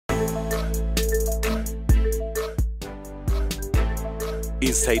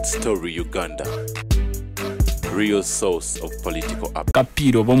Inside Story Uganda. Real source of political up.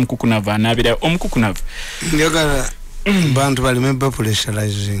 Kapiro bomukukunava anabira omukukunava. Njagala bantu bali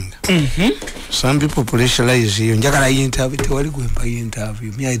pressurize. Some people pressurize you. Njagala interview tewali gwempa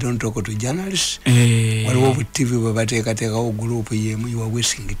interview. Me I don't talk to journalists. Waliwo ku TV babateeka group yemu you are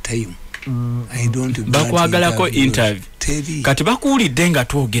wasting time. I don't bakwagalako interview. Kati bakuulidde nga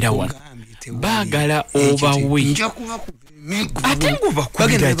twogera wano. Bagala obawe. Ate nguva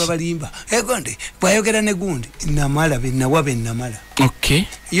bagenda babalimba. Egonde bwayogera ne gundi namala benawabe namala. Okay.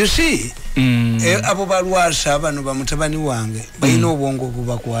 You see? Abo balwasa bano bamutabani wange bayina obwongo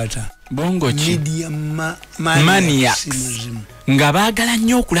bubakwata. Bongo ki? Media maniacs. Nga baagala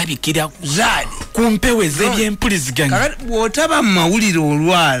nnyo okulabikira zaadi kumpewe z'ebyempuliziganya. Kakati bw'otaba mu mawulire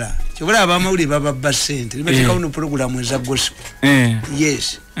olwala kyobola abamawulire bababba ssente libateekawo ne pulogulamu eza gospel.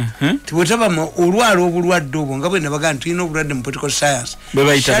 Yes. Tibwotaba olwala obulwadde obwo nga bwe nabagaa tulina obulwadde mu political science.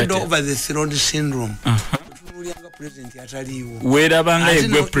 Shadow over the throne syndrome. Tunuulyanga president ataliiwo. Weerabanga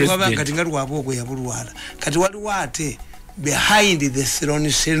egwe president. Kati nga lwaba ogwe yabulwala. Kati waliwo ate behind the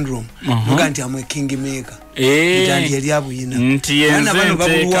throne syndrome. Muga nti amwe king maker. Nti yali abuyina. Nti yenze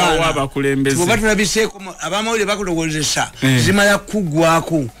nteekawo abakulembeze. Bw'oba tulabiseeko abamawulire bakulowozesa zimala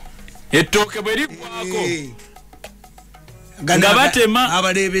kuggwako. Ettooke bwe liggwako. Nga batema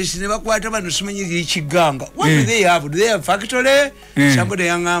abalebesi ne bakwata bano simanyi likiganga. What do they have? Do they have factory? Somebody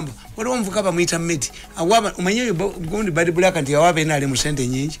yangamba. Waliwo omuvuka bamuyita Medi. Awaba umanyi gundi badi black nti awaba ena ali mu sente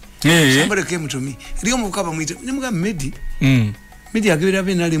nyingi. Somebody came to me. Eri omuvuka bamuyita nemuga Medi. Medi agibira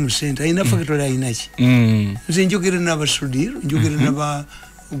bena ali mu sente. Ayina factory ayinaki. Nze njogera n'abasudiro, njogera n'aba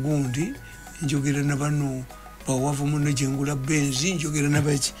gundi, njogera n'abano bawavu muno jengula benzi njogera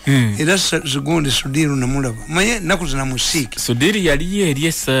nabaki. Era segundi sudiro namulaba. Manye nakuzina musiki. Sudiri yali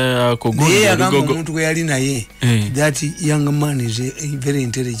yesa kogondo gogo. Omuntu gwe yali naye. That young man is very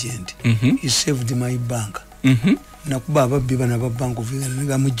intelligent. He saved my bank. Nakuba ababbi bana ba bank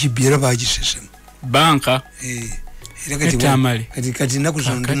nga mujibira bagisesema. Banka. Tamale. Kati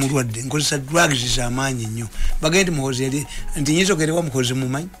nakuzonda mulwadde nkozesa drugs z'amaanyi nnyo. Bagende muhozi yali nti nyizo kerewa mukozi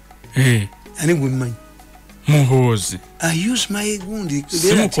mumanyi. Ani gwe mumanyi. MUHOOZI. I use my gundi.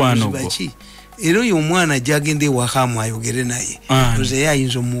 Simukwanogo. Ero y'omwana jagende wakamu ayogere naye. Ndoze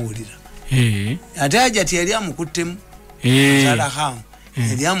yayinza omuwulira. Ate ajati yali amukuttemu. Zala hamu.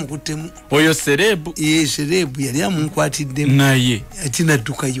 Yali amukuttemu. Oyo serebu. Serebu yali amunkwatiddemu. Naye. Ati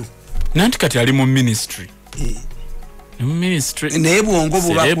naddukayo. Nanti kati ali mu ministry. Ministry. Naye bwongo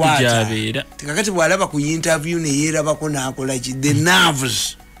bubakwata. Kakati bwalaba ku interview ne yeerabako n'akola ki. The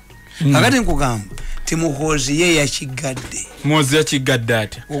nerves. Kakati nkugamba. MUHOOZI ye yakigadde. MUHOOZI yakigadde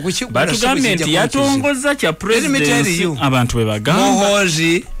ate. Batugambye nti yatongoza kya president abantu be bagamba.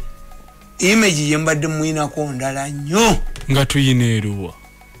 MUHOOZI image ye mbadde mwinako ndala nnyo. Nga tuyina eruwa.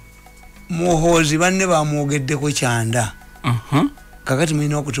 MUHOOZI banne bamwogeddeko kyanda. Kakati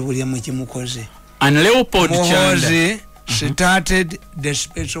mwina okutubulya mu kimukoze. And Leopold Chanda. MUHOOZI started the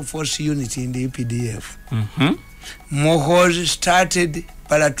Special Force Unit in the UPDF. MUHOOZI started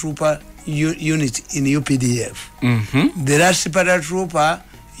paratrooper unit in UPDF. The last paratrooper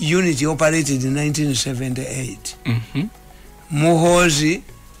unit operated in 1978. MUHOOZI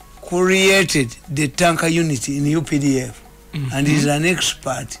created the tanker unit in UPDF and is an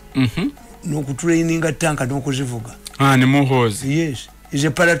expert no training a tanker no kuzivuga. Ni MUHOOZI. Yes, is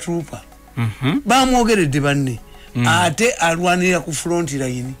a paratrooper. Bamwogeredde banne. Ate alwanira ku front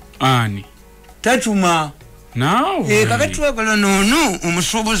line. Ani. Tatuma. Now, kakati twagala nono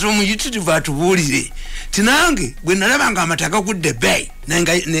omusobozi omuyitirivu atubuulire tinange bwe nalabanga amataka gudde bay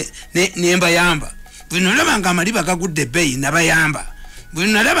nemba yamba bwe nalabanga amaliba gagudde bay nabayamba bwe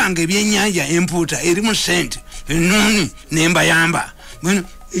nalabanga ebyennyanja empuuta eri mu sente noni nemba yamba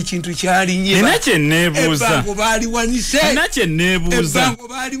ekintu kyali nnyo ebbango baaliwanise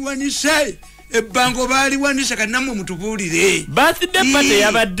ebbango baaliwanisa kanamwe mutubuulire. Birthday party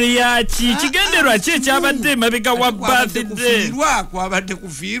yabadde yaki kigenderwa ki ekyabadde mabega wa birthday. Kwabadde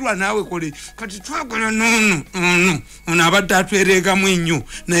kufiirwa naawe kole kati twagala nono ono abadde atwereegamu ennyo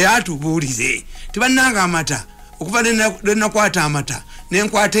naye atubuulire. Tibannanga amata okuva lenakwata amata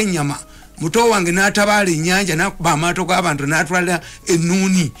nenkwata ennyama muto wange n'atabaala ennyanja n'akuba amaato g'abantu n'atwala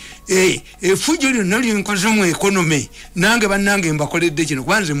ennuuni. Efujjo lyonna lyenkoze mu economy nange bannange mbakoledde kino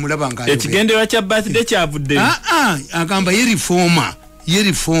kuba nze mulaba nga ekigenderwa kya birthday kyavudde. Agamba ye reforma.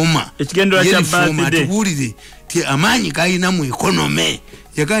 Ekigenderwa kya birthday atubuulire ti amaanyi g'alina mu economy.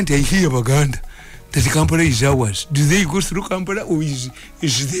 Yagaa nti I hear Baganda that Kampala is ours. Do they go through Kampala or is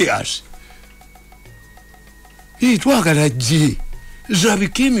theirs? Twagala gye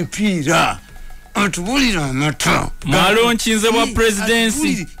zabika emipiira atubulira amata mwalonchinze wa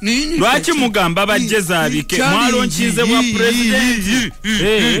presidency lwaki mugamba bajeza abike mwalonchinze wa presidency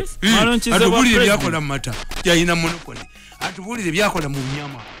mwalonchinze wa atubulira byakola mata yayina monopoly atubulira byakola mu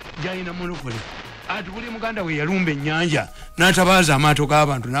nyama yayina monopoly atubulira muganda we yalumba ennyanja n'atabaza amaato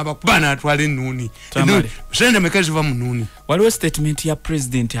g'abantu n'abakuba n'atwala ennuni sente mekazi va mu nnuni waliwo statement ya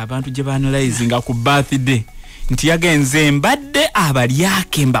president abantu gye banalizinga ku birthday nti yagenze mbadde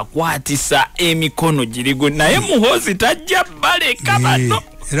abalyake mbakwatisa emikono girigo naye muhozi tajja baleka bano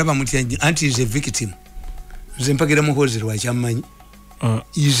era bamutya anti is a victim nze mpagira muhozi lwakyamanyi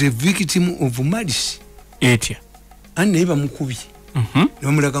is a victim of malice etya ani naye bamukubye ne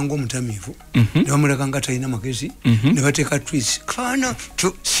bamulaga ng'omutamiivu ne bamulaga nga talina magezi ne bateeka twisi kaana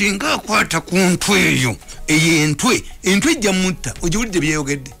singa akwata ku ntwe eyo eyo entwe ejja mutta ogiwulidde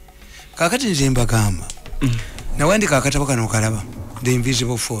byeyogedde kaakati nze mbagamba nawandika akatabo kano okalaba the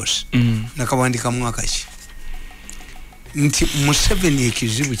invisible force nakawandikamu akaki nti Museveni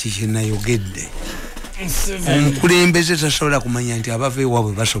ekizibu kikyenayogedde omukulembeze tasobola kumanya nti abava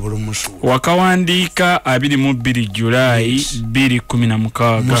ewaabwe basobola omusuula wakawandiika 22 Julayi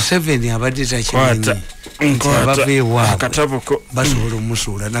 2016 Museveni abadde takimanyi nti abava ewaabwe basobola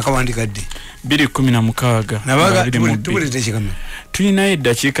omusuula nakawandika dde 2016 tulinayo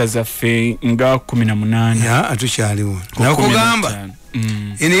eddakiika zaffe nga 18 atukyaliwo nakugamba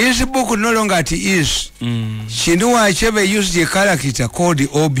in his book no longer at is Chinua Achebe used a character called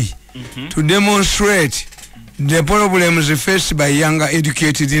Obi to demonstrate the problems faced by younger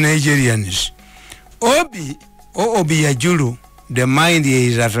educated Nigerians. Obi Yajulu, the mind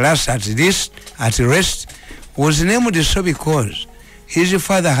is at last at rest, was named so because his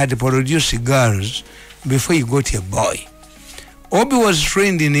father had produced girls before he got a boy. Obi was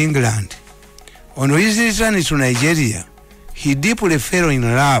trained in England. On his return to Nigeria, he deeply fell in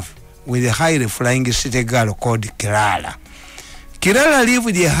love with a highly flying city girl called Kirala. Kirala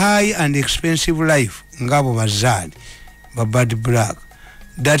lived a high and expensive life, ngabo bazali, babad black,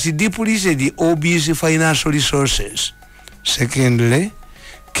 that depleted Obi's financial resources. Secondly,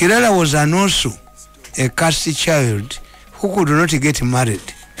 Kirala was an also a caste child who could not get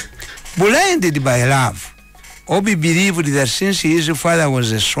married. Blinded by love, Obi believed that since his father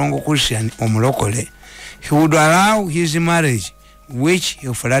was a strong Christian Omulokole, he would allow his marriage, which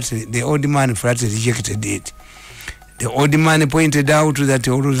the old man flatly rejected it. The old man pointed out that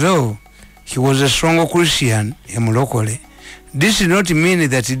although he was a strong Christian Omulokole, this did not mean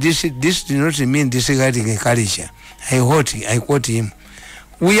disregarding a culture. I quote him,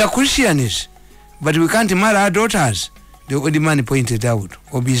 "We are Christians, but we can't marry our daughters," the old man pointed out,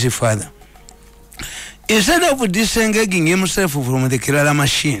 Obi's father. Instead of disengaging himself from the Kirala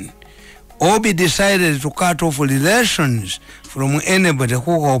machine, Obi decided to cut off relations from anybody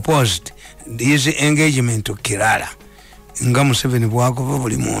who opposed his engagement to Kirala. Nga Museveni bwakova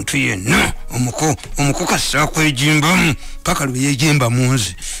buli muntu yenna omuko kasako ejimbamu paka luyejimba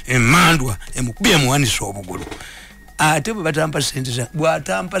munzi emandwa emukubye muwanisa obugulu ate batampa sente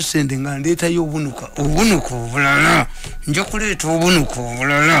bwatampa sente nga ndeta yobunuka obulala nje kuleta obunuka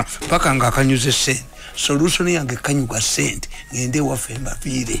obulala paka nga akanyuze sente solution yange kanyuga sente ngende wafe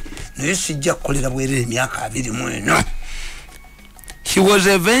mbapire naye sijja kukolera bwerere emyaka 21. He was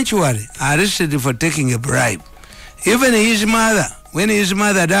eventually arrested for taking a bribe. Even his mother, when his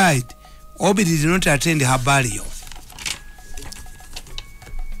mother died, Obi did not attend her burial.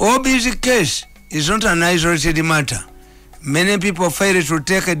 Obi's case is not an isolated matter. Many people fail to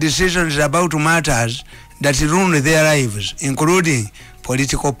take decisions about matters that ruin their lives, including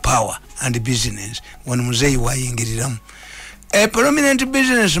political power and business. When Muzei wayingiriramu, a prominent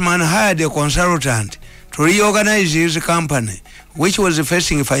businessman hired a consultant to reorganize his company, which was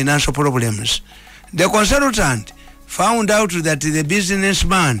facing financial problems. The consultant found out that the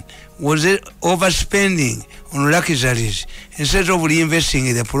businessman was overspending on luxuries instead of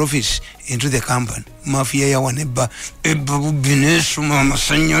reinvesting the profits into the company. Mafia ya waneba binesuma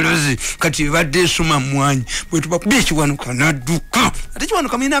masanyalazi kati badde suma mwanyi bwe tubakubichi wanu kanaduka ate wanu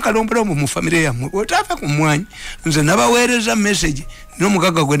kamina kalombera mu family yamwe otafa ku mwanyi nze nabaweereza message no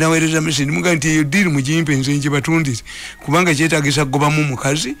mugaga gwe naweereza message muga nti yo deal mujimpe nze nje batundire kubanga kyetagisa goba mu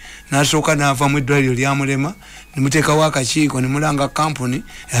mukazi nasoka nava mu dwaliro lya mulema nimuteka wakakiiko nimulanga company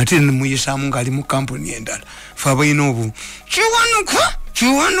ate nimuyisamu ngali mu company endala faba inobu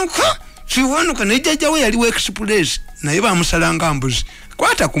chiwanuka nejajawe yaliwo express naye bamusalanga mbuzi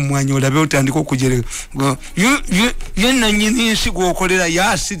kwata kumwanyi olabe otandika okujere yenna nyini nsi gwokolera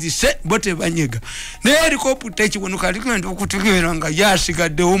yasidise bote banyega nehelikopta ekiwanuka alikenda okutegeera nga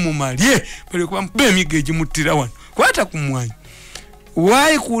yasigaddewo mu malye bali kuba mbe emigeji mutira wano kwata kumwanyi.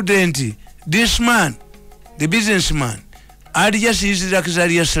 Why couldn't this man, the businessman, had just his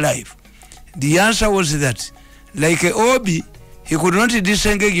luxurious life. The answer was that, like a Obi, he could not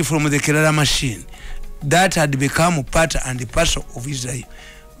disengage from the Kerala machine that had become part and parcel of his life.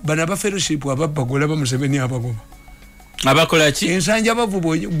 Banaba fellowship wababagola bamuseveni abagoba. Abakola ki? Ensanja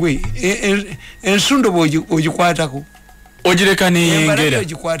bavubo gwe ensundo ojikwatako. Ojireka neyengera.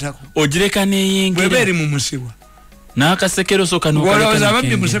 Ojireka neyengera. Bweberi mu musiwa. N'akasekero soka n'okaleka. Waloza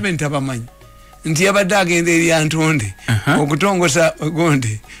ababbi Museveni tabamanyi. Nti yabadde agenda eri Antonde okutongoza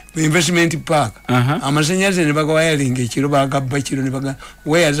Gonde investment park amasanyaze ne baga wiring ekiro bagabba kiro ne baga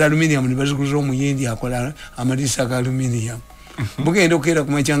wires aluminium ne bazikuza omuyindi akola amadisa ga aluminium bugenda okera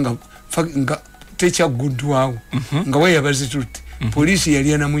ku machanga nga techa gudwawo nga waya bazitutte police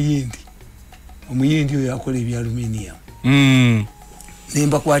yali ana muyindi omuyindi oyo akola ebya aluminium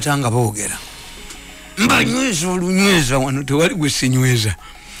nemba kwatanga boogera mbanyweza olunyweza wano tewali gwesinyweza.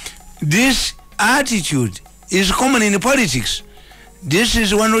 This attitude is common in politics. This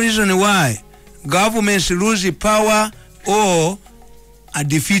is one reason why governments lose power or are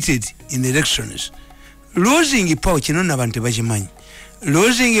defeated in elections. Losing power,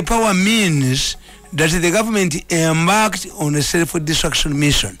 losing power means that the government embarked on a self-destruction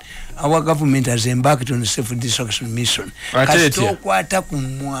mission. Our government has embarked on a self-destruction mission. Kasitokwata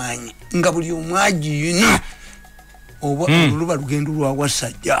kumwanyi nga buli omwaji yuno oba oluba lugendo lwa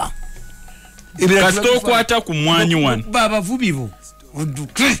wasajja. Kasitokwata kumwanyi wano baba vubibo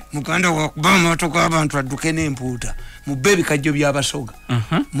oduke mukanda wakubama toka abantu aduke n'empuuta mubbe ebikajjo by'abasoga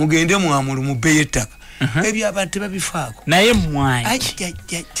mugende mwamulu mubbe yettaka ebyo abantu babifaako naye mwanyi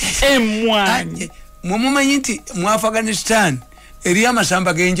mumumanyi nti mu Afghanistan eri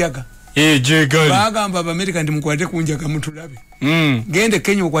amasamba g'enjaga jegali bagamba Abamerika ndi mukwate ku njaga mutulabe gende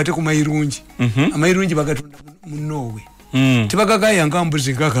Kenya okwate ku mayirungi amayirungi bagatunda mu Norway tibagagaya nga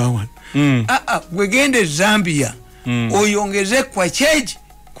mbuzi ngakawana gwegende Zambia oyongeze kwa cheji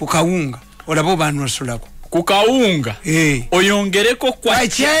ku kawunga olabo banu asulako ku kawunga oyongereko kwa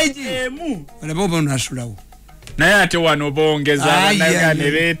cheji olabo banu asulawo naye ate wano bongeza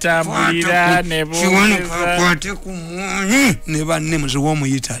ne betambulira ne bongeza kwate ku mwanyi ne banne muziwo mu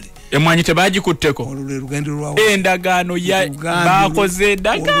Italy emwanyi tebagikutteko olugendo lwawo endagaano ya bakoze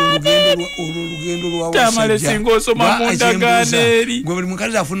endagaano olugendo lwawo Tamale singo soma mu ndagaano eri gwe buli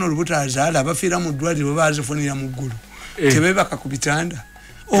mukazi afuna olubuto azaala abafiira mu ddwaliro bazifunira mu ggulu tebebaka ku bitanda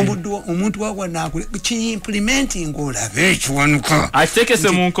omuntu wagwa nakule ki-implementing olabe ekiwanuka akitekese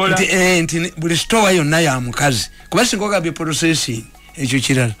mu nkola nti buli store yonna ya mukazi kuba singa ogambye processing ekyo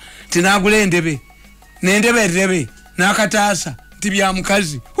kirala tinagula endebe n'endebe erebe n'akataasa nti bya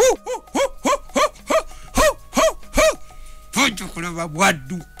mukazi ojja kulaba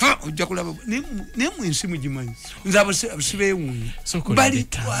bwadduka ojja kulaba nemwe ensimu gimanyi nze abasibewuunya bali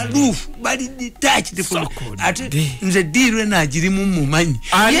walufu bali detached from ate nze diirwe naagirimu mumanyi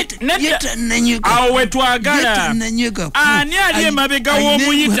awo wetwagala ani ali emabega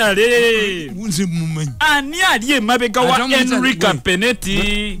w'omuyitale nze mumanyi ani ali emabega wa Enrica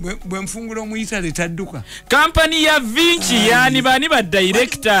Penetti bwe nfungula omuyitale tadduka kampani ya Vinci yani bani ba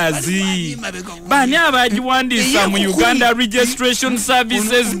directors bani abagiwandiisa mu Uganda Registration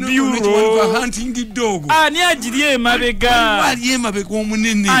Services Bureau ani ajiri emabega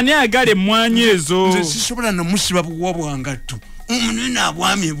omunene ani agale mwanyi ezo nze sisobola namusiba buwa bwangattu omunene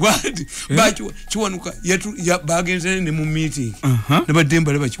abwami bwati kiwanuka bagenze ne mu meeting ne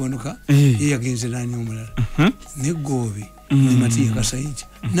bademba leba kiwanuka yagenze nani omulala ne gobe ne Matiya Kasaija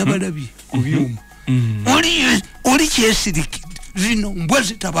nabalabi ku byuma oli kyesiriki zino mbwa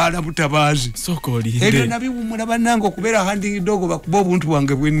zitabaala butabazi soko olinde ebyo nabiwumula bannange okubeera handing dogo bakuba obuntu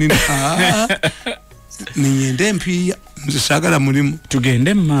bwange bwennina ninyende empiya nze saagala mulimu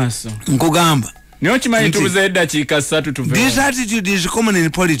tugende mu maaso nkugamba niyo kimanyi tubuze eddakiika 3 tuve this attitude is common in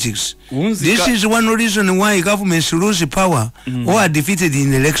politics. This is one reason why governments lose power or are defeated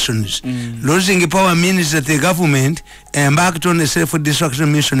in elections. Losing power means that the government embarked on a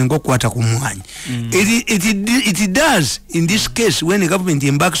self-destruction mission and ngokwata kumwanyi. It does in this case when the government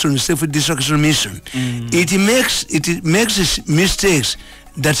embarks on a self-destruction mission. It makes mistakes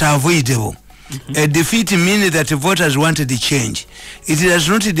that are avoidable. A defeat means that the voters wanted the change. It does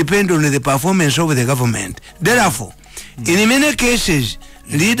not depend on the performance of the government. Therefore, in many cases,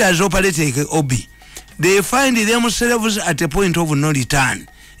 leaders operate like Obi. They find themselves at a point of no return.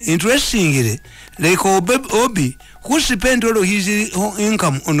 Interestingly, like Obi, who spent all of his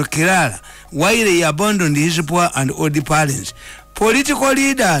income on Kerala while he abandoned his poor and old parents, political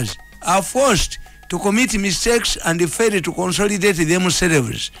leaders are forced to commit mistakes and fail to consolidate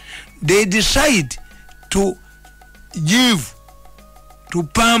themselves. They decide to give, to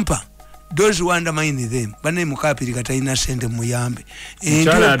pamper those who undermine them bane mukapiri kataina sente muyambe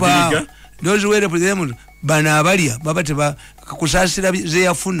entopa those who help them bana abalia baba teba kusasira ze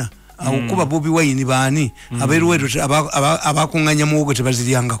yafuna akuba Bobi Wine bani aberuweto abakunganya mugo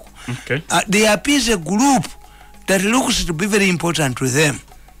tebaziliangako. They appease a group that looks to be very important to them.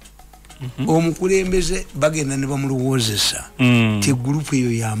 Omukulembeze bagenda ne bamuluwozesa ti group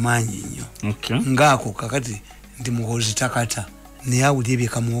eyo yamanyi nnyo ngako kakati ndi muhozi takata ne awulibye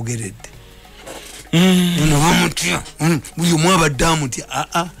kamwogeredde no bamutya uyu mwaba damu ti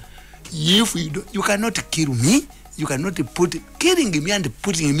if you cannot kill me, you cannot killing me and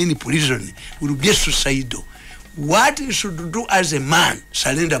putting me in prison will be suicidal. What you should do as a man,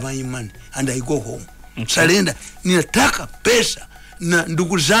 surrender my money and I go home. Surrender. Ninataka pesa na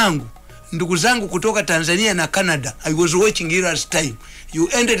ndugu zangu kutoka Tanzania na Canada. I was watching you last time. You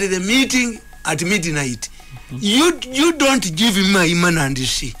ended the meeting at midnight. You don't give me my money and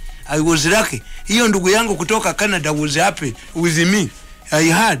see. I was lucky. Hiyo ndugu yangu kutoka Canada was happy with me.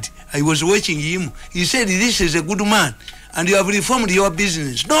 I was watching him. He said, this is a good man and you have reformed your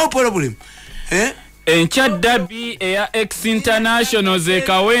business. No problem. Encha dabi eya ex international ze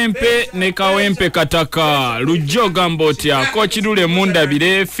Kawempe ne Kawempe Kataka Lujoga Mbotya Kochidule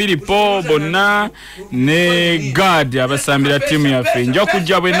Mundabire Filipo Bonna ne Gad abasambira timu yafe nja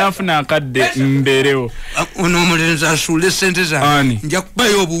kujja bwe nafuna akadde mbereo ono mulenza asule sente za nja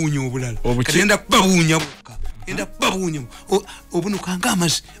kubayo obunyo obulala kagenda kubabunya buka enda kubabunya obunukanga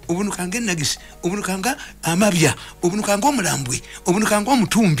amasi obunukanga enagisi obunukanga amabya obunukanga omulambwe obunukanga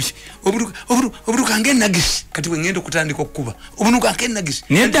omutumbi obunukanga enagisi kati wengendo kutandika okuba obunukanga enagisi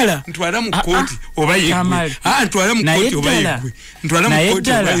nedala ntwala mu koti obayegwe ntwala mu koti obayegwe ntwala mu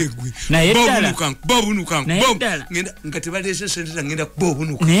koti obayegwe obunukanga ngenda ngati balese sente ngenda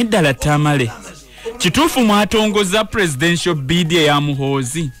kubobunuka nedala Tamale kitufu mwatongoza presidential bid ya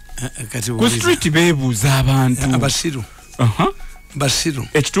Muhoozi ku street bebuza abantu abasiru basiru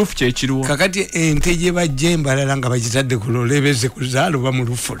ekitufu kye kiruwa kakati enteje bajemba lalanga bagitadde kulolebeze kuzalo ba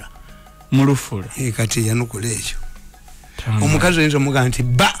mulufula kati yanukule ekyo omukazi oyinza muga nti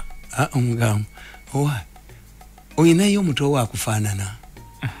ba omugamu oyinayo omuto wakufaanana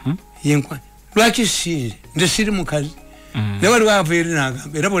yenkwa lwaki siri nze siri mukazi newe lwavere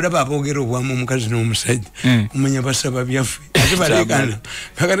nagamba era bwolaba aboogera obwamu omukazi n'omusajja omanya basaba byaffe ate balekana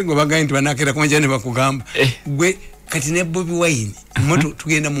kakati ngo bagaye nti banakera kumanja ne bakugamba gwe kati ne Bobi Wine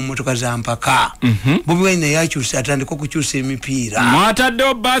tugenda mu motoka za mpaka Bobi Wine yakyusa atandika okukyusa emipiira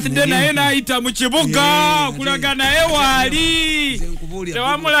mwatadde birthday naye naayita mu kibuga kulaga naye waali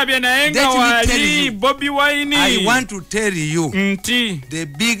tewamulabye naye nga waali Bobi Wine. I want to tell you nti the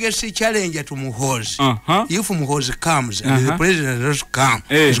biggest challenge to Muhoozi if Muhoozi comes and the president does come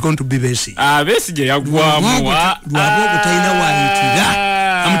is going to be Besigye. Besigye yagwamu lwaboko talina waayitira.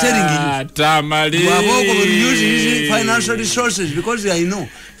 I'm telling you Tamale lwaboko will use his financial resources because I know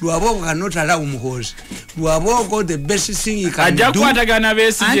lwaboko cannot allow Muhoozi. Lwaboko the best thing he can do ajakwatagana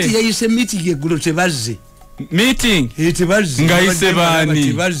Besigye anti yayise meeting eggulo tebazze meeting tebazze ngaise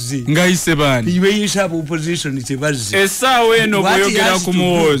bani iwe yisaba opposition tebazze esawe eno boyogera ku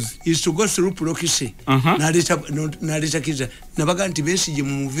Muhoozi is to go through proxy naleta kiza nabaga nti Besigye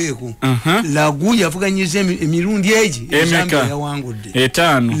mu muveeko lagu yavuganyiza emirundi egi emeka yawangudde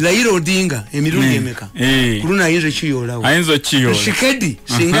 5 Raila Odinga emirundi emeka kuluna ayinza kiyoolawo Shikedi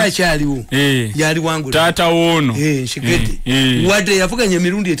singa akyaliwo yali wangudde tata wono Shikedi wadde yavuganya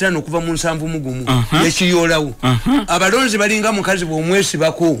emirundi 5 okuva mu 7 mugumu yakiyoolawo abalonzi balinga mukazi bw'omwesi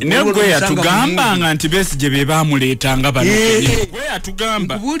bako negwe yatugamba nti Besigye be bamuleetanga bano gwe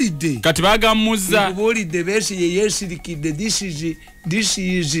yatugamba kubulidde kati bagamuza kubulidde Besigye yesirikidde this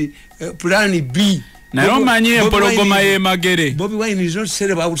is plan B. naye omanye empologoma y'emagere Bobi Wine is not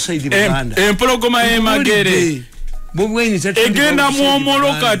selling outside Uganda. Empologoma y'emagere Bobi Wine egenda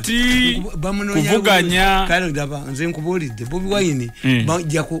muomolo kati kuvuganya kale daba nze nkubulidde Bobi Wine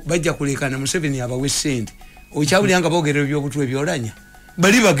bajja kulekana Museveni abawe sente okyawulyanga boogera ebyobutwe byolanya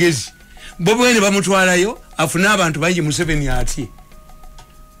bali bagezi Bobi Wine bamutwalayo afuna abantu bangi Museveni atye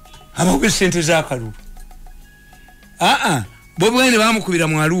abawe sente z'akalulu Bobi Wine bamukubira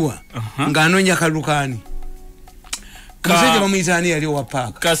mu Arua ng'anoonya kalukani musajja bamuyitaani yali owa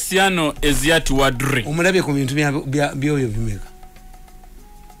paaka Kasiano Eziati Wadre omulabye ku bintu byoyo bimeka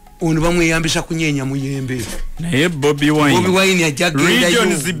ono bamweyambisa kunyenya muyembe naye Bobi Wine ajagenda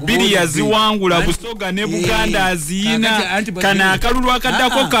regions bbiri yaziwangula Busoga ne Buganda azina kana akalulu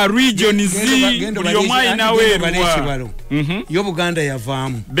akaddako ka regions buli omu ayina weerwa yo Buganda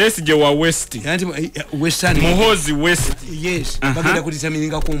yavaamu Besigye wa West Muhoozi West yes bagenda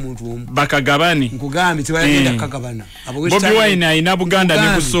kutitamiringa ko omuntu omu bakagabani nkugambye tebayagenda kagabana Bobi Wine ayina Buganda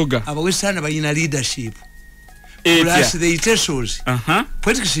ne Busoga abo Western bayina leadership plus the Itesos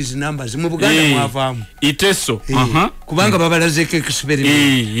politics is numbers mu Buganda mwavaamu Iteso kubanga babalazeko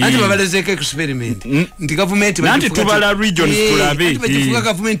experiment anti babalazeko experiment ndi government nanti tubala regions tulabe anti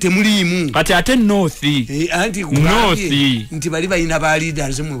government mulimu kati ate north anti north nti bali bayina ba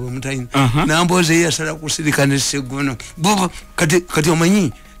leaders mu bamutayina namboze yasala kusirikana seguno bobo kati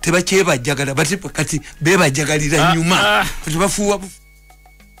omanyi tebacheba jagala bati kati beba jagalira nyuma kati bafuwa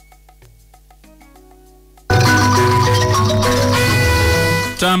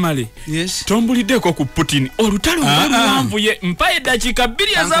Tamale yes tombulideko ku Putin olutalo lwamvuye mpaye dakika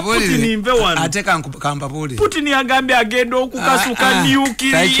 2 za Putin mve wano ate kamba bole Putin yagambye agenda okukasuka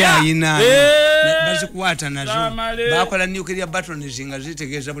nuclear tachayina bazikuwata nazo bakola nuclear batteries nga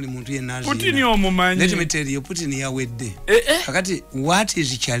zitegeza buli muntu yenazi Putin omumanyi let me tell you Putin yawedde kakati what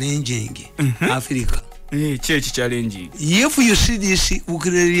is challenging Africa church challenging if you see this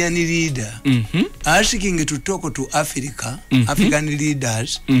Ukrainian leader asking to talk to Africa African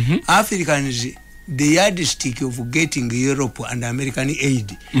leaders Africans the yardstick of getting Europe and American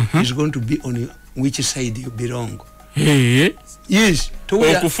aid is going to be on which side you belong yes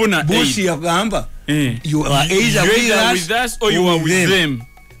okufuna Bush yagamba you are either with us or you are with them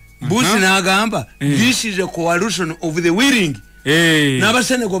Bush nagamba this is a coalition of the willing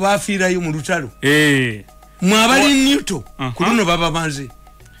nabasene go bafirayo mu lutalo mwabali newto kuno baba banze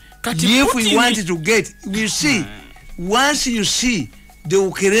if we want to get we see once you see the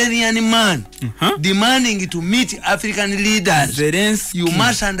Ukrainian man demanding to meet African leaders Zelensky. You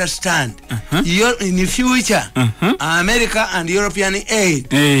must understand in the future America and European aid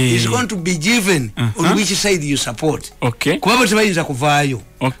is going to be given on which side you support kubaba tebayinza kuvaayo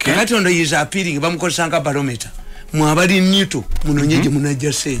kakati ondo is appealing bamukozesanga barometer mwabali nito munonyeje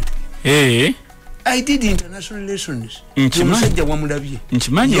munajja sente I did international relations musajja wamulabye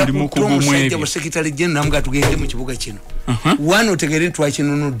nchimanyi oli mukugumu musajja wa secretary general namga tugende mu kibuga kino wano tegere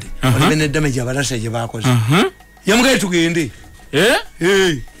twakinunudde olebene damage abalasa je bakoze yamugaye tugende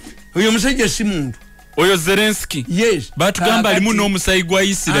oyo musajja si muntu oyo Zelensky yes batugamba alimu n'omusayi gwa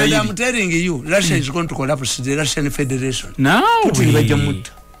Israel I'm telling you Russia is going to collapse the Russian Federation now Putin bajja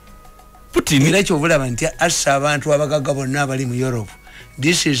mutta Putin era kyovulaba nti assa abantu abagagga bonna abali mu Europe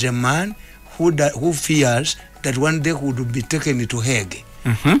this is a man who fears that one day would be taken to Hague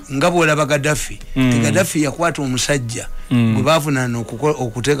ngabo olaba Gaddafi Gaddafi yakwata omusajja gwe bafunana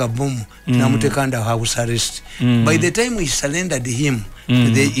okuteka bomu namuteka under house arrest by the time he surrendered him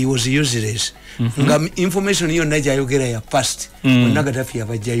he was useless nga information yonna gyayogera ya past wonna Gaddafi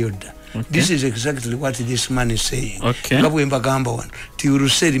yabajjayo dda this is exactly what this man is saying ngabo embagamba wano ti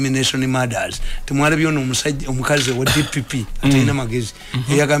uruse elimination murders temwalabye ono omusajja omukazi wa DPP atayina magezi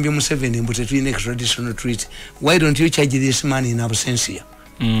yagambye Museveni mbu tetuyina extradition treaty why don't you charge this man in absentia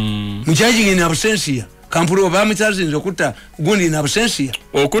charging in absentia kampuro bamuchazinze okutta gundi in absentia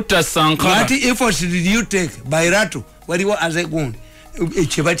okutta Sankara what efforts did you take by Rato waliwo as a gundi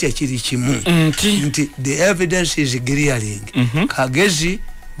ekibati akiri kimu nti the evidence is glaring Kagezi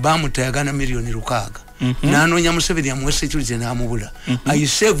bamutayagana milioni 6 nanonya Museveni amuwe security namubula I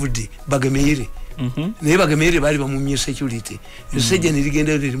saved Bagemeire naye Bagemeire bali bamumye security esejja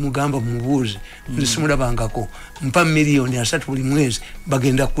nirigenda lirimugamba mubuuzi lisimulabangako mpa milioni 3 buli mwezi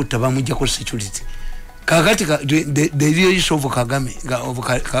bagenda kutta bamujjako security kakati the issue of Kagame of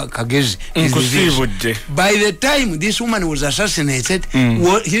Kagezi by the time this woman was assassinated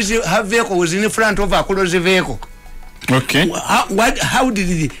her vehicle was in front of Akulo's vehicle how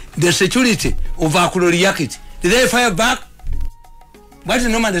did the security of Akulo react it? Did they fire back? What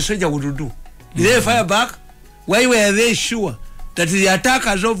normally the soldier would do? Did they fire back? Why were they sure that the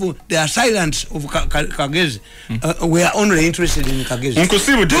attackers of the assailants of Kagezi were only interested in Kagezi?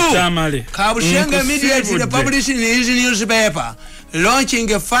 Tamale Kabushenga immediately publishing his newspaper launching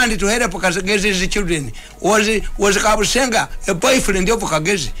a fund to help Kagezi's children. Was Kabushenga a boyfriend of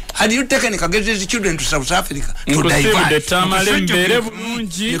Kagezi? Had you taken Kagezi's children to South Africa to divert?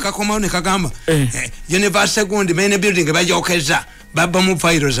 Nekakoma nekagamba Universal Gundi main building bajokeza baba mu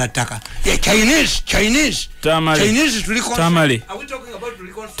virus attacker. Yeah, Chinese Tamale Chinese to reconstruct. Tamale Are we talking about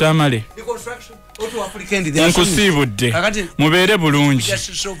reconstruction? Tamale Reconstruction nkusibudde mubeere bulungi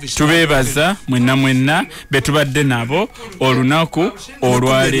tubeebaza mwenna betubadde nabo olunaku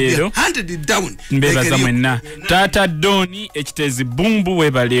olwaleero mbeebaza mwenna taata Doni ekitezi bumbu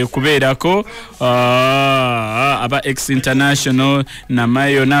webale kubeerako aba ex international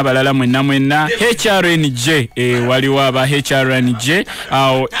namayo n'abalala mwenna HRNJ waliwo aba HRNJ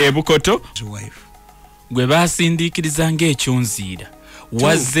awo ebukoto gwe basindiikiriza ng'ekyonziira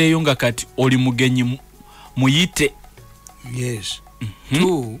wazzeeyo nga kati oli mugenyi muyite. Yes.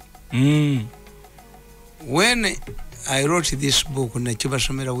 When I wrote this book on the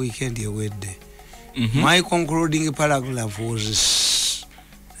Chibasomera weekend yewedde, my concluding paragraph was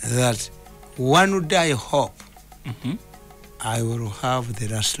that one day I hope I will have the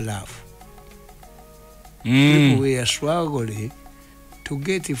last laugh. People were struggling to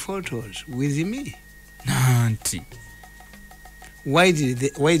get photos with me. Nanti. Why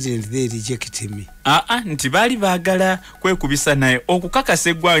didn't they reject me? Nti bali baagala kwekubisa naye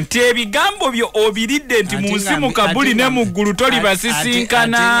okukakasegwa nti ebigambo byo obiridde nti mu nsi mu Kabuli ne mu ggulu toli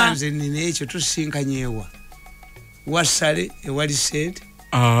basisinkana. Ate nze nina ekyo tusinkanyeewa. Wasale ewali said.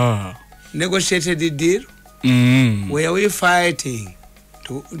 Negotiated deal. Were we fighting?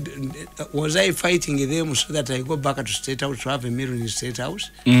 Was I fighting them so that I go back to State House to have a mirror in State House?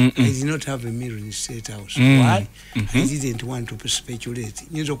 I did not have a mirror in State House. Why? I didn't want to speculate.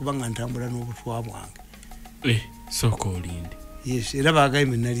 Nyinza okubanga ntambula n'obutwa bwange. Soko olinde. Yes, era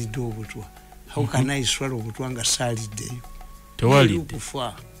bagambye nalidde obutwa. How can I swallow obutwa nga saaliddeyo? Tewalidde.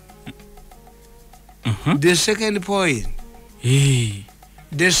 The second point.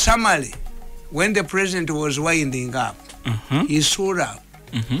 The summary, when the president was winding up, he stood up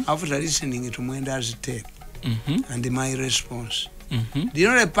after listening to Mwenda's tape and my response. The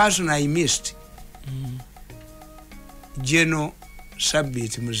only person I missed, General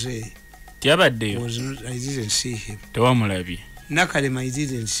Sabit Muzee, was not, I didn't see him. Nakalema, I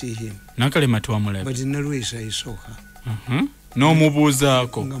didn't see him. But in Louis, I saw her. No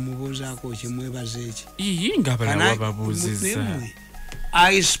mubuzaako. Nga mubuzaako chimwebaze echi. Nga bala wababuziza.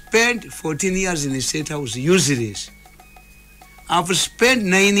 I spent 14 years in the State House useless. I've spent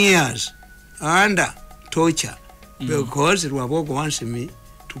 9 years under torture because Rwabogo wants me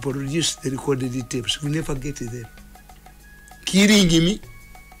to produce the recorded tapes. We never get them. Killing me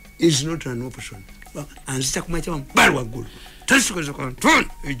is not an option. And sita kumacha mbalwa gulu. Tashukoza kwa ton.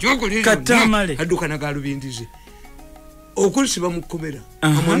 Ejoko lino. Katamale. Aduka na galubindize. Okusiba mukomera.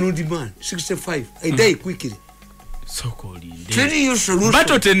 I'm an old man, 65. I die quickly. Soko linde. Telling you solution.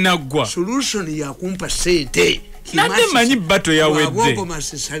 Bato tenagwa. Solution ya kumpa sete. Nande manyi bato ya wedde. Wabogo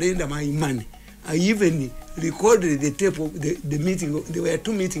must surrender my money. I even recorded the tape of the meeting. There were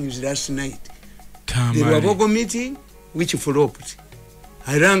 2 meetings last night. Tamale. The Wabogo meeting, which flopped.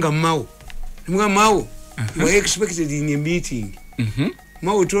 I rang a Mao. Mao, you were expected in a meeting.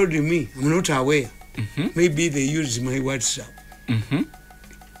 Mao told me, I'm not aware. Maybe they used my WhatsApp.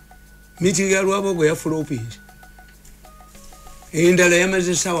 Meeting ya Wabogo ya flopping. Endala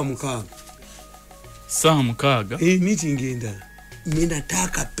yamaze sawa mukaaga. Sawa mukaaga? Meeting endala.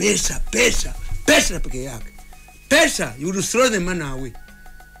 Ninataka pesa peke yake. Pesa, you will throw the money away.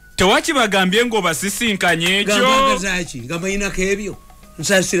 Tewachi bagambye ngo basisinkanye ekyo. Gamba zaki, gamba inako ebyo.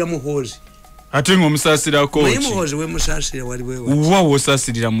 Nsasira muhoozi. Ate ngo musasira kochi. Muhoozi we musasira wali wewe. Wawo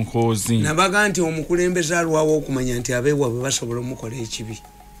osasirira muhoozi. Nabaga nti omukulembeze alwawo okumanya nti abeewaabwe basobola omukola ekibi.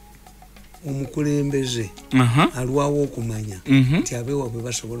 Omukulembeze alwawo okumanya nti abeewaabwe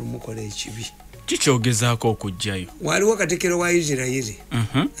basobola omukola ekibi. Kikyogezaako okujjayo. Waliwo katekero wa Israeli.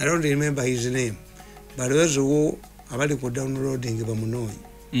 I don't remember his name. Balowezo abali ku downloading bamunoonyi.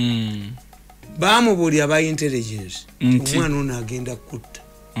 Baamubuulira aba intelligence. Omwana ono agenda kutta.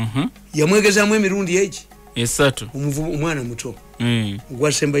 Yamwegezamu emirundi egi. 3. Omwana muto.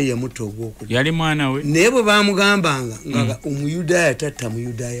 Ogwasembayo yamutta ogwokuli. Yali mwana we. Naye bwe baamugambanga nga omuyudaaya tatta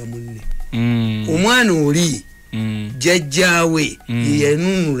muyudaaya munne. Omwana oli jjajjaawe ye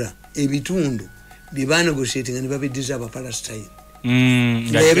yanunula ebitundu bye banegotiatinga ne babiddiza Abapalestine.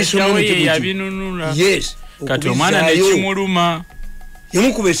 Yabinunula. Yes. Kati omwana nekimuluma.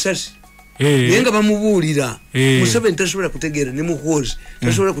 Yamukuba essasi. Naye nga bamubuulira. Museveni tasobola kutegeera ne muhoozi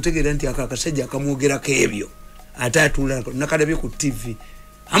tasobola kutegeera nti akasajja akamwogerako ebyo. Ate atuula nakalabye ku TV.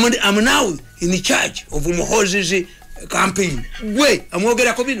 I'm now in charge of Muhoozi's campaign. Gwe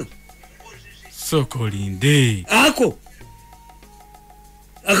amwogerako bino. Soko linde. Ako.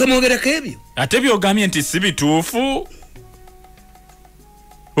 Akamwogerako ebyo. Ate byogambye nti si bituufu.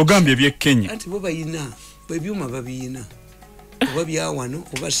 Ogambye by'e Kenya. Anti bo bayina, ebyuma babiyina. Oba byawano,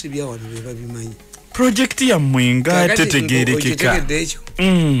 oba si byawano be babimanyi. Project ya mwenga tetegerekeka.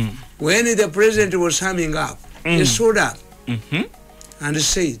 When the president was summing up, he stood up and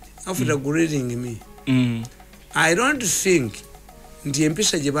said, after greeting me, I don't think nti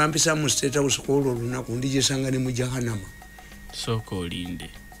empisa gye bampisa mu State House kwolwo olunaku ndigisanga ne mu Jahannama. Sooka olinde.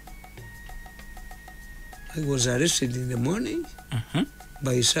 I was arrested in the morning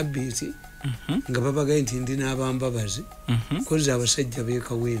by Sabiti nga babagaye nti ndina abambabazi kozi abasajja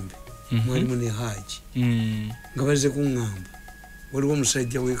beekawembe mwalimu ne Haji nga bazze kuŋŋamba waliwo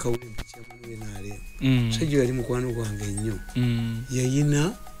omusajja weekawembe kyamanu wenaaleero musajja yali mukwano gwange ennyo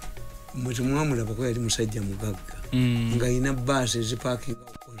yayina mwetumwamulabako yali musajja mugagga nga ayina baasi ezipaakinga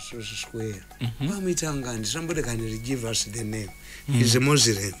Constitution Square bamuyitanga nti somebody can give us the name is a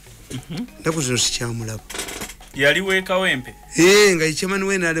Muslim ndaku zino sikyamulaba yali weekawempe nga ikyamani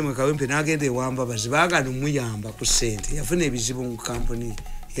wenaale mwekawempe n'agenda ewambabazi baagala omuyamba ku ssente yafuna ebizibu mu kampuni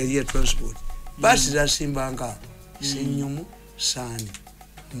yali ya transport baasi zasimbanga Senyumu Saani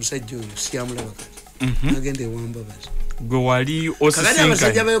omusajja oyo sikyamulaba kati n'agenda ewambabazi gwe wali osisinkanye kakati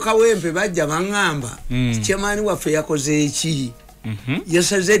abasajja beekawempe bajja baŋŋamba kyamaani waffe yakoze eki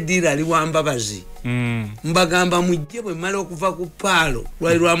yasaze eddiira ali wambabazi mbagamba mujje bwe mmala okuva ku paalo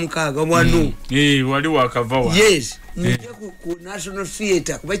lwali lwa mukaaga wano wali wakava wa yes mujje ku National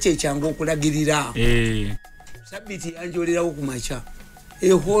Theatre kuba kyekyangu okulagirira Sabiti yanjolerawo ku makya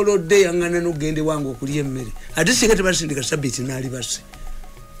eholodde yaŋŋana n'okugende wange okulya emmere ate singa tebasindika Sabiti naali basse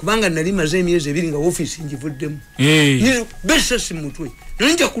kubanga nali maze emyezi ebiri nga ofiisi ngivuddemu besasi mutwe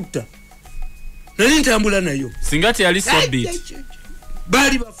nali nja kutta nali ntambula nayo singa teyali Sabiti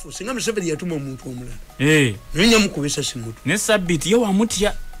baali bafu singa Museveni yatuma omuntu omulala nali nyamukuba esasi mutwe ne Sabiti ye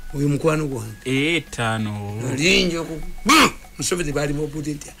wamutya oyo mukwano gwange tano nali nja Museveni baali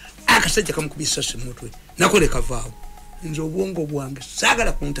babude nti akasajja kamukubye esasi mutwe nakole kavaawo nze obwongo bwange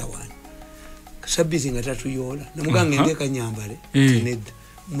saagala kuntawaanya Sabiti nga tatuyoola namuganga ngende kanyambale nedda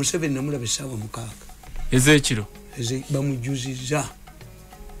Museveni namulaba essaawa 6 ezekiro bamujuziza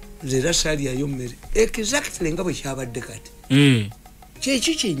nze era saalyayo mmere exactly nga bwe kyabadde kati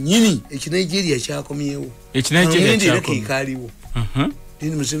kyeki kyennyini ekinigeria kyakomyewo ekinigeria kikaaliwo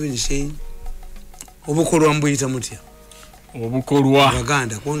dini Museveni saying obukolwa mbuyita mutya obukolwa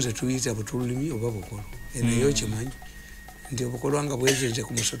Baganda konze tuyita butulimi oba bukolwa enayo kimanyi nti obukolwa nga bwezenze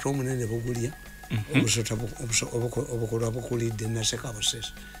ku musota omunene bugulya obukolwa bukulidde naseka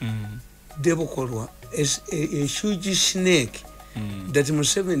abasesa debukolwa is a huge snake that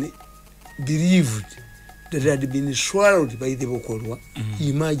Museveni believed that had been swallowed by the Bukolwa.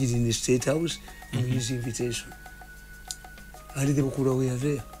 He emerged in the State House on his invitation. And the Bukolwa were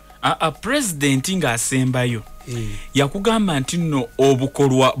there. A president nga asembayo yakugamba nti nno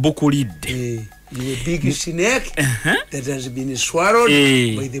obukolwa bukulidde a big snake that has been swallowed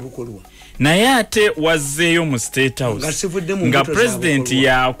by the Bukolwa. Naye ate wazzeeyo mu State House nga president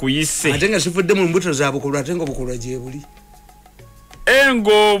yakuyise ate nga sifudde mu mbuto za Bukolwa ate nga Bukolwa gye buli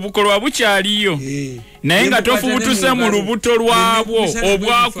engo bukolwa bukyaliyo naye nga tofubutuse mu lubuto lwabwo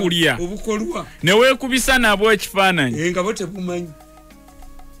obwakulya ne weekubisa nabwo ekifaananyi nga bo tebumanyi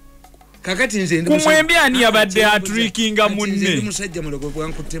kakati nze kumwembi ani yabadde atrikinga munne musajja mulogo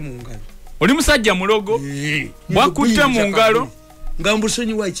bwankutte mu ngalo oli musajja mulogo bwakutte mu ngalo nga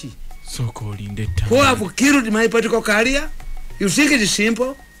mbusonyi waki sooka olinde ttano who have killed my political career you think it is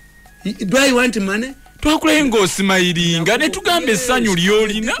simple do I want money twakulayo ng'osimayiringa ne tugamba essanyu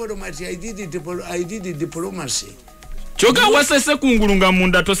ly'olina I did diplomacy kyoka wasese kungulu nga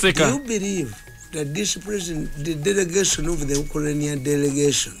munda toseka. Do you believe that this president, the delegation of the Ukrainian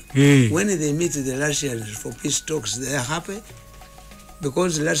delegation, when they meet the Russians for peace talks, they are happy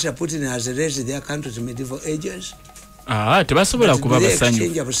because Russia Putin has raised their country to medieval ages. Tebasobola kuba basanyu. They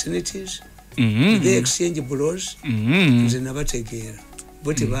exchange obscenities. They exchange blows. Nze nabategeera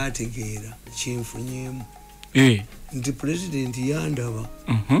bo tebategeera kyenfunyemu nti president yandaba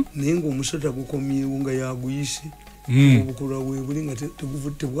naye ng'omusota gukomyewo nga yaguyise obukolwa bwe buli nga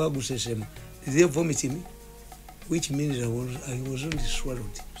tebwagusesema. They vomit me, which means I wasn't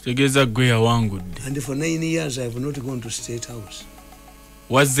swallowed. Tegeeza gwe yawangudde. And for 9 years I have not gone to State House.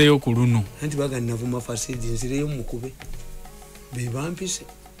 Wazzeeyo ku luno anti bagana navuma fasidi nzireyo mukube bebampise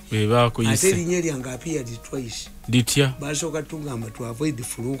bebaakuyise ate erinnya lyange appeared twice litya basooka tugamba to avoid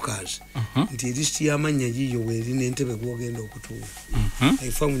flukas nti eristi y'amannya yiyo weeri n'entebe gwogenda okutuula. I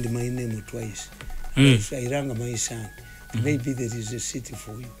found my name twice. I rang my son. Maybe there is a city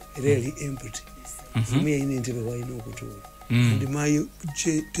for you. Really empty. Me ayina entebe wayina okutuula. And my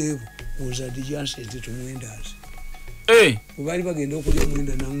table was adjacent to Mwenda's. Bali bagenda okulya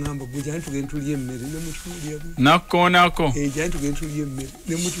mwenda nangamba bujja ntugenda tulye emmere ne mutulya nakonako jantu genda tulye emmere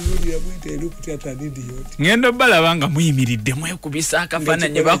ne mutulya bwite eri okutata idiot ngendo balabanga muyimiridde mwekubisa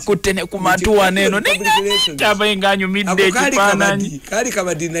akafananye bakutte ne kumatuwa neno kyabaenganyo midde ekifananyi kali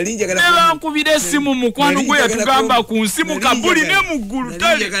kabadi nalinja kala bankubira esimu mukwano gwe yatugamba ku nsimu kabuli ne muggulu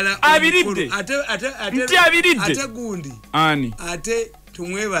tali abiridde nti abiridde ate gundi ani ate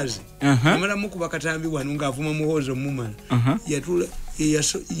tumwebaze amala mukuba katambi wanu ngavuma muhozo mumala yatula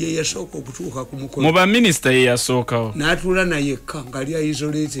ye yasoko okutuuka ku mukono muba minister ye yasookawo natula naye ka ngali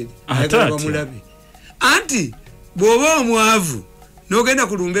isolated ayagala mulabe anti boba omwavu nogenda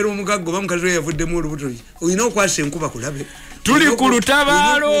kulumbera omugaggo bamukazi we yavuddemu olubuto oyina okwasa enkuba kulabe tuli ku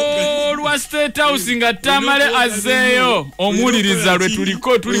lutabaalo lwa State House nga Tamale azeeyo omuliriza lwe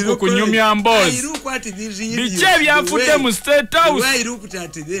tuliko tuli ku kunyumya mbozi biki ebyafudde mu State House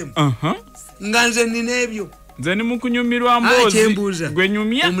nga nze nina ebyo nze ni mu kunyumirwa mbozi gwe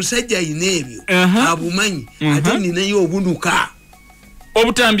nyumya omusajja ayina ebyo abumanyi ate ninayo obunuka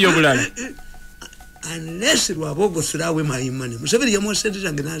obutambi obulala unless lwabogoserawe mayimane Museveni yamwasente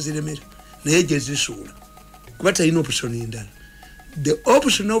zange naziremera naye gyezisuula kuba talina option endala the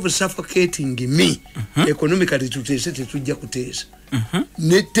option of suffocating me economically tuteese tetujja kuteesa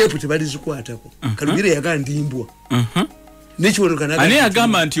ne tepu tebalizikwatako Kalugire yagaa ndimbwa ani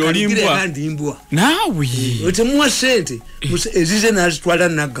agamba nti olimbwa naawe otemuwa sente ezize nazitwala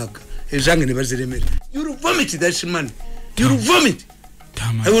nagaga ezange ne baziremera you'll vomit that money you'll vomit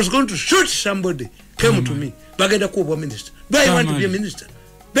I was going to shoot somebody came to me bagenda kuwa minister do I want to be a minister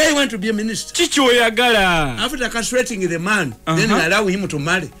do I want to be a minister chichi oyagala after castrating the man then allow him to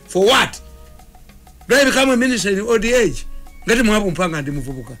marry for what do I become a minister in old age ngati mwapo mpanga ndi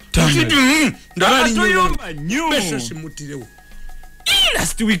muvubuka ndabali nyo pesa simutirewo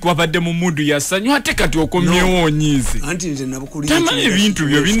last week wabadde mu mudu yasanyu ate kati okomyewo onyize anti nze nabukulira Tamale ebintu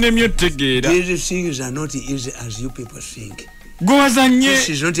byo binnemyo tegeera these things are not easy as you people think gwazanye this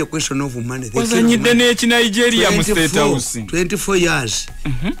is not a question of money wazanyidde n'eki Nigeria mu State House 24 years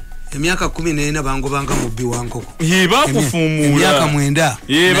emyaka 14 bangobanga mubbi wankoko bakufuumuula emyaka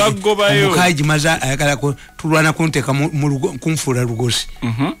 9 bagobayo mukaji maza ayagala ko tulwana kunteka mu kumfula lugosi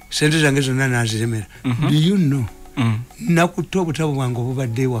sente zange zonna naziremera do you know nakuto obutabo bwange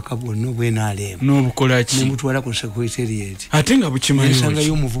obubadde waka bwonna obwenaalemu n'obukola ki nemutwala ku secretariat ate nga bukimanyi nsanga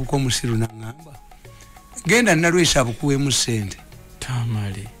y'omuvubuka omusiru nangamba genda nalwesa bukuwemu sente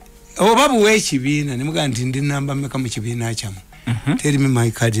Tamale oba buwe ekibiina nemugamba nti ndi namba mmeka mu kibiina kyamu tell me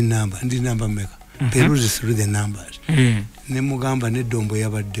my card number ndi namba mmeka peruse through the numbers nemugamba neddombo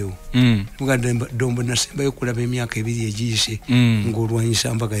yabaddewo mugamba dombo nasembayo kulaba emyaka 2 egiyise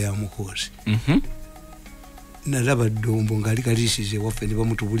ng'olwanyisa mbaga ya muhoozi nalaba ddombo ngali kalisize waffe ne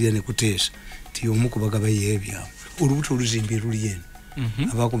bamutubulira ne kuteesa ti omukubagaba yeebyamu olubuto oluzimbi luliyeno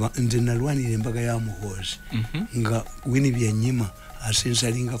abakuba nze nalwanira embaga ya muhoozi nga wini byanyima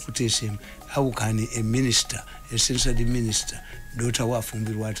asensalinga kuteesemu how can a minister a censored minister dota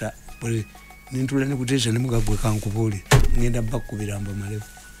wafumbirwa ata nintula ne kuteesa ne mugagwe kankubuli ngenda bakubiramba malevu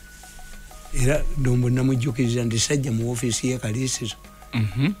era ddombo namujjukiriza ndi sajja mu office ye kalisizo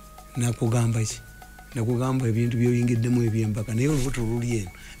nakugamba ki nakugamba ebintu byoyingiddemu ebyembaka naye olubuto luli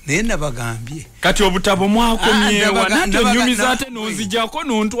eno naye nabagambye kati obutabo mwakomyewa nate nyumiza ate nozijako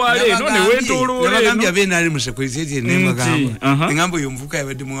nontwala eno newetoloola nabagambye abenaali mu secretariat nemagamba engamba oyo omuvuka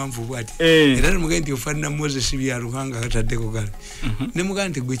yabadde muwanvu bwati era nemugambye nti ofaanana Moses byaluhanga kataddeko gale nemugamba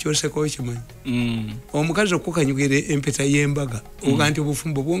nti gwe kyoseko kimanyi omukazi okukanyugira empeta y'embaga oga nti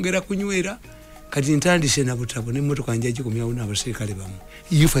obufumbo bwongera kunywera kati ntandise na butabo n'emmotoka nja gikomyawo n'abaserikale bamu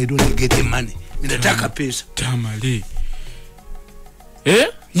if I don't get the money ninataka pesa Tamale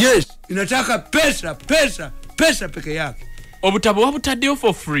yes inataka pesa peke yake obutabo wabutaddeyo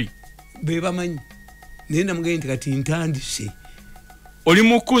for free bebamanyi naye namugambye nti kati ntandise oli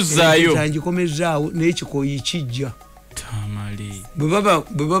mukuzaayo tangikomezaawo n'ekikoyi kijja Tamale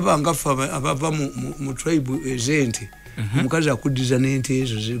bwe baba ngaffe abava mu tribe ezente omukazi akuddiza n'ente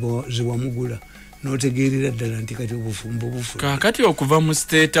ezo zewamugula notegeerera ddala nti kati obufumbo bufu kakati okuva mu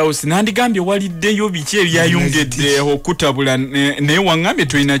State House nandigambye waliddeyo biki ebyayongeddeho okutabula naye wangambye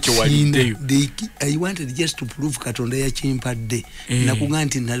tolina kye waliddeyo I wanted just to prove katonda yakimpadde nakugamba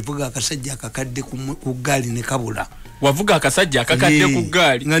nti navuga akasajja akakadde ku ggaali ne kabula wavuga akasajja akakadde ku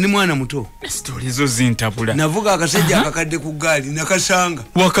ggaali nga ni mwana muto stori zo zintabula navuga akasajja akakadde ku ggaali nakasanga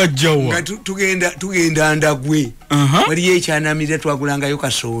wakajjawa nga tugenda Ndagwe waliyo ekyanamira twagulangayo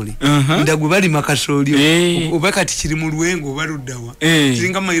kasooli Ndagwe bali makasooli oba kati kiri mu Lwengo oba luddawa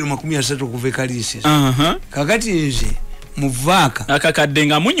kiringa mayiro 30 okuva e Kalisizo kakati nze muvaka akakadde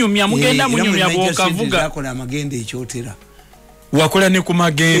nga munyumya mugenda munyumya bwokavuga akola magendo ekyotera wakola ne ku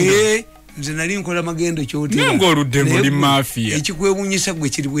magendo nze nali nkola magendo kyotera ngo oludde muri mafia ekikwewunyisa gwe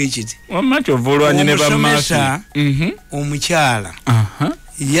kiri bwekiti wamacho volwanye ne ba mafia omukyala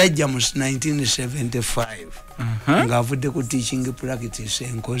yajja mu 1975 nga avudde ku teaching practice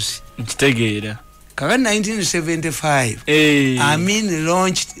enkozi kitegeera kaka 1975 Amin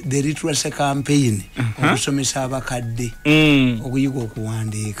launched the literacy campaign okusomesa abakadde okuyiga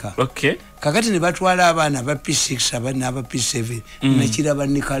okuwandiika kakati ne batwala abaana ba P6 abana aba P7 nakiraba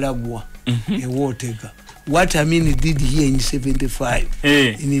Nicaragua ewotega what Amin did here in 75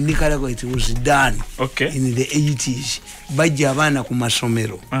 in Nicaragua it was done in the 80s bajja abana ku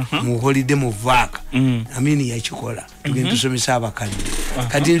masomero mu holiday mu vaka Amin yakikola tugenda tusomesa abakadde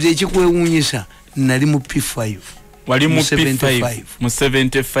kati nze ekikwewunyisa nali mu P5 wali mu P5 mu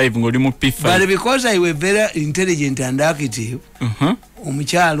 75 ngoli mu P5 but because I were very intelligent and active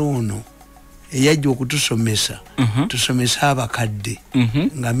omukyalo ono eyajja okutusomesa tusomesa abakadde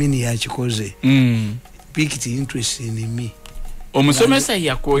nga mini yakikoze picked interest in me omusomesa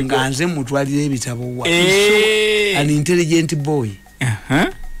yakoga nganze mutwalire ebitabo wa an intelligent boy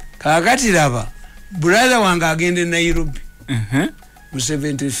kakati laba brother wange agende Nairobi mu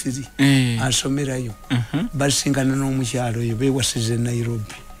 73 asomerayo basingana n'omukyalo oyo bewasize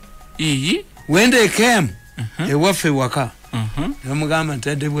Nairobi when they came ewaffe waka namugamba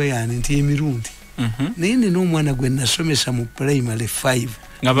ntadde bwe yani nti Mirundi naye n'omwana gwe nasomesa mu primary 5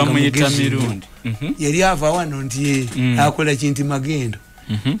 nga bamuyita Mirundi yali ava wano nti akola kinti magendo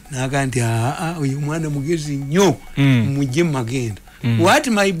naga nti oyo mwana mugezi nnyo mujje magendo what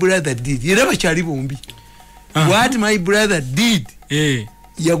my brother did era bakyali bombi what my brother did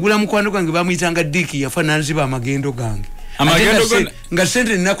yagula mukwano gwange bamuyitanga Diki yafa nanziba amagendo gange nga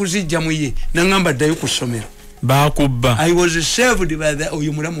sente nakuzijja muye nangamba ddayo ku ssomero bakubba I was saved by the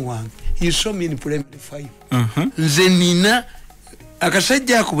oyo mulamu wange he saw me in primary 5 nze nina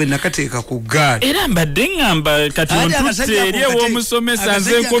akasajja ako bwe nakateeka ku gaali era mbadde ngamba kati ontutte eri ew'omusomesa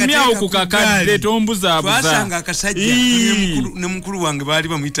nze nkomyawo ku kakadde tombuzaabuza twasanga akasajja ne mukulu wange baali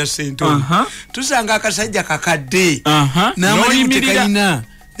bamuyita Sento tusanga akasajja kakadde n'amalimu tekalina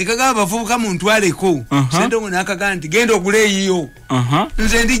nekagaba bavubuka mu ntwaleko Sento n'akagamba nti genda oguleeyiyo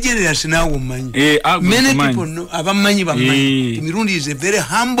nze ndi generous naawe omanyi many people know abamanyi bamanyi Mirundi is a very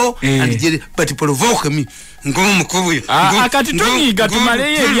humble and generous but provoke me ngomukubuyo akati tonyiga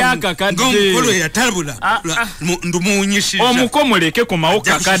tumaleyo ebyaka kadde ngomukolo yatabula ndumunyishije omukomoleke ku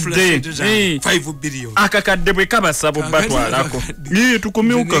mawuka kadde 5 billion akakadde bwe kabasabo batwalako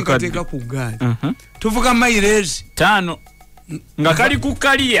tukomyuka kadde tuvuga mailezi 5 nga kali ku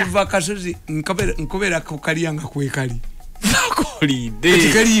kaliya tuva kasozi nkobera ku kaliya nga kwekali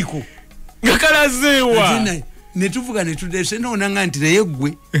nakolide kaliko nga kalazeewa netuvuga netudese nonanga nti naye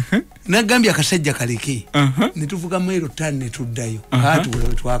gwe nagambye akasajja kaleke netuvuga mailo 5 netuddayo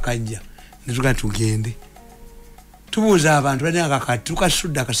katuwe twakajja netuga tugende tubuuza abantu bane akakati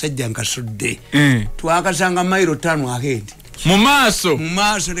tukasudde akasajja nkasudde twakasanga mailo 5 akendi mu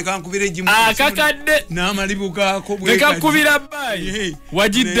maaso nekankubira egimu akakadde n'amalibukaako nekakubira bbayi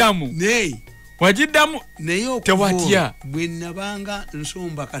wagiddamu naye tewatya bwe nabanga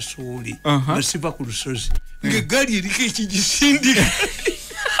nsomba kasooli basiba ku lusozi ng'eggaali eriko ekigisindika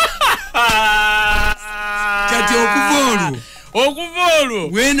kati okuva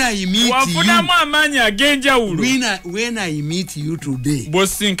olwo wafunamu amaanyi ag'enjawulo when I meet you today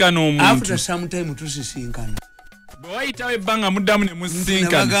bw'osinkana omuntu after some time tusisinkana bwewayitawo ebbanga muddamu ne musinkana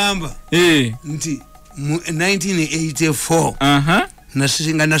nabagamba nti mu 1984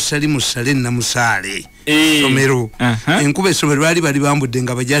 nasingana Salimu Sale namusaale somero enkuba essomero bali bambudde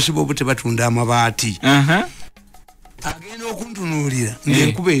nga bajasi bo bute batunda amabaati agenda okuntunuulira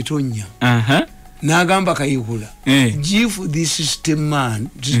ng'enkuba etonnya n'agamba Kayihula give this system man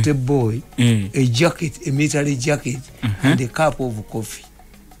this boy a jacket a military jacket and a cup of coffee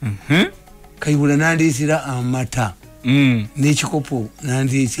Kayihula nandiitira amata n'ekikopo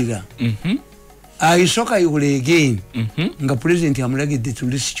nandiitira aiso Kayihula again nga president amulagidde to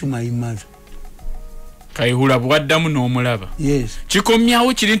list my mother Kayihula bwaddamu n'omulaba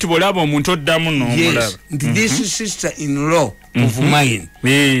kikomyawo kiri nti bwolaba omuntu oddamu n'omulaba nti this sister in law of mine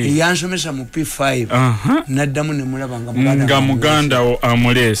eyansomesa mu P5 naddamu nemulaba nga mugandawo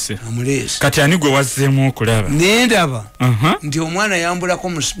amuleese kati ani gwe wazzeemu okulaba nendaba nti omwana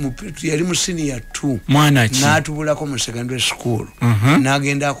yambulako yali mu senior 2 n'atubulako mu secondary school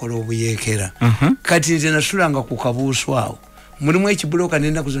n'agenda akola obuyeekera kati nze nasulanga ku kabuuswawo mulimu ekibuloka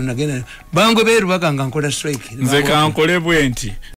nenda kuzona nagenda bangwe beeru baganga nkola strike nze kankole bwe nti